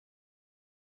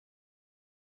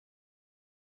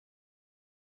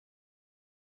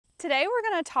Today we're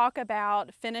going to talk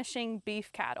about finishing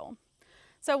beef cattle.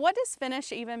 So what does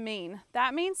finish even mean?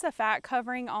 That means the fat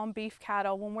covering on beef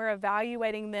cattle when we're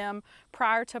evaluating them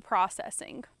prior to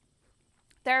processing.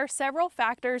 There are several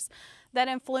factors that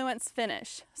influence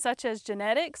finish, such as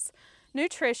genetics,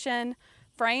 nutrition,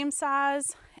 frame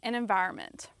size, and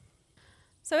environment.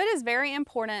 So it is very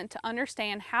important to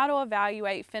understand how to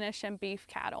evaluate finish in beef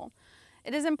cattle.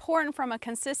 It is important from a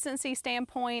consistency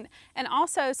standpoint and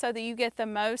also so that you get the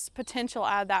most potential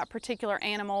out of that particular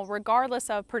animal regardless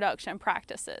of production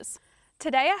practices.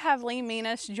 Today I have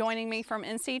Menius joining me from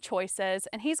NC Choices,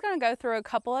 and he's going to go through a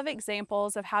couple of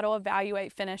examples of how to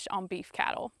evaluate finish on beef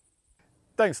cattle.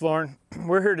 Thanks, Lauren.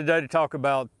 We're here today to talk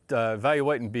about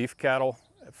evaluating beef cattle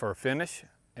for finish,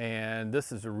 and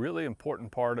this is a really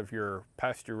important part of your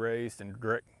pasture-raised and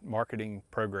direct marketing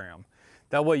program.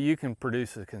 That way you can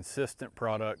produce a consistent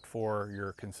product for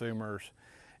your consumers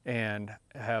and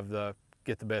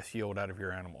get the best yield out of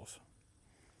your animals.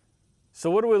 So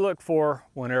what do we look for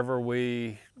whenever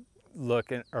we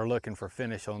are looking for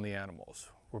finish on the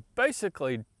animals? We're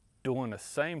basically doing the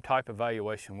same type of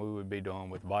evaluation we would be doing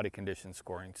with body condition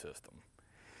scoring system.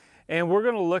 And we're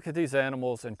going to look at these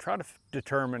animals and try to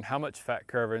determine how much fat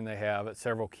covering they have at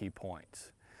several key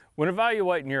points. When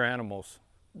evaluating your animals,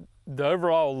 the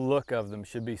overall look of them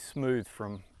should be smooth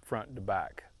from front to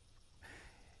back.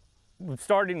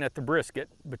 Starting at the brisket,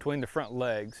 between the front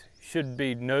legs, should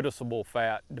be noticeable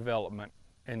fat development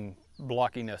and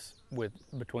blockiness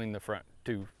between the front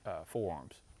two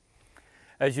forearms.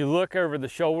 As you look over the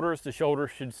shoulders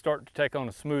should start to take on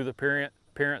a smooth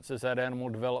appearance as that animal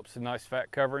develops a nice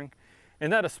fat covering,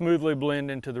 and that'll smoothly blend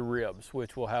into the ribs,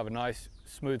 which will have a nice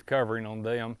smooth covering on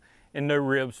them, and no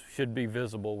ribs should be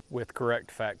visible with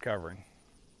correct fat covering.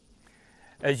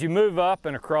 As you move up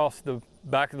and across the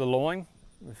back of the loin,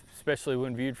 especially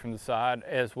when viewed from the side,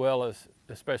 as well as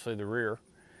especially the rear,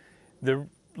 the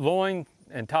loin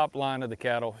and top line of the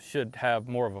cattle should have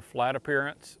more of a flat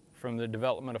appearance from the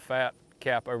development of fat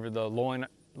cap over the loin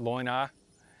eye,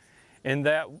 and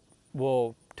that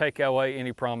will take away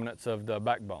any prominence of the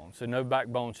backbone. So no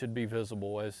backbone should be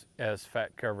visible as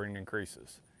fat covering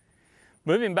increases.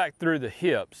 Moving back through the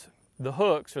hips, the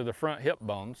hooks, or the front hip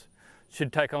bones,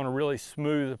 should take on a really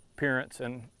smooth appearance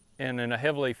and in a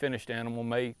heavily finished animal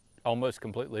may almost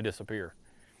completely disappear.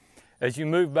 As you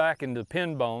move back into the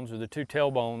pin bones, or the two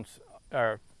tail bones,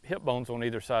 or hip bones on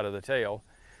either side of the tail,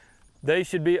 they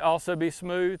should also be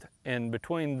smooth, and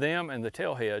between them and the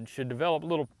tail head should develop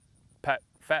little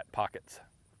fat pockets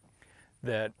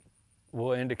that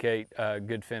will indicate a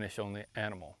good finish on the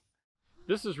animal.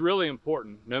 This is really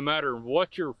important no matter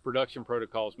what your production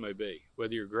protocols may be,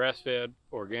 whether you're grass-fed,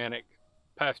 organic,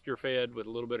 pasture-fed with a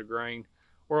little bit of grain,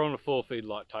 or on a full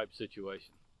feedlot type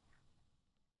situation.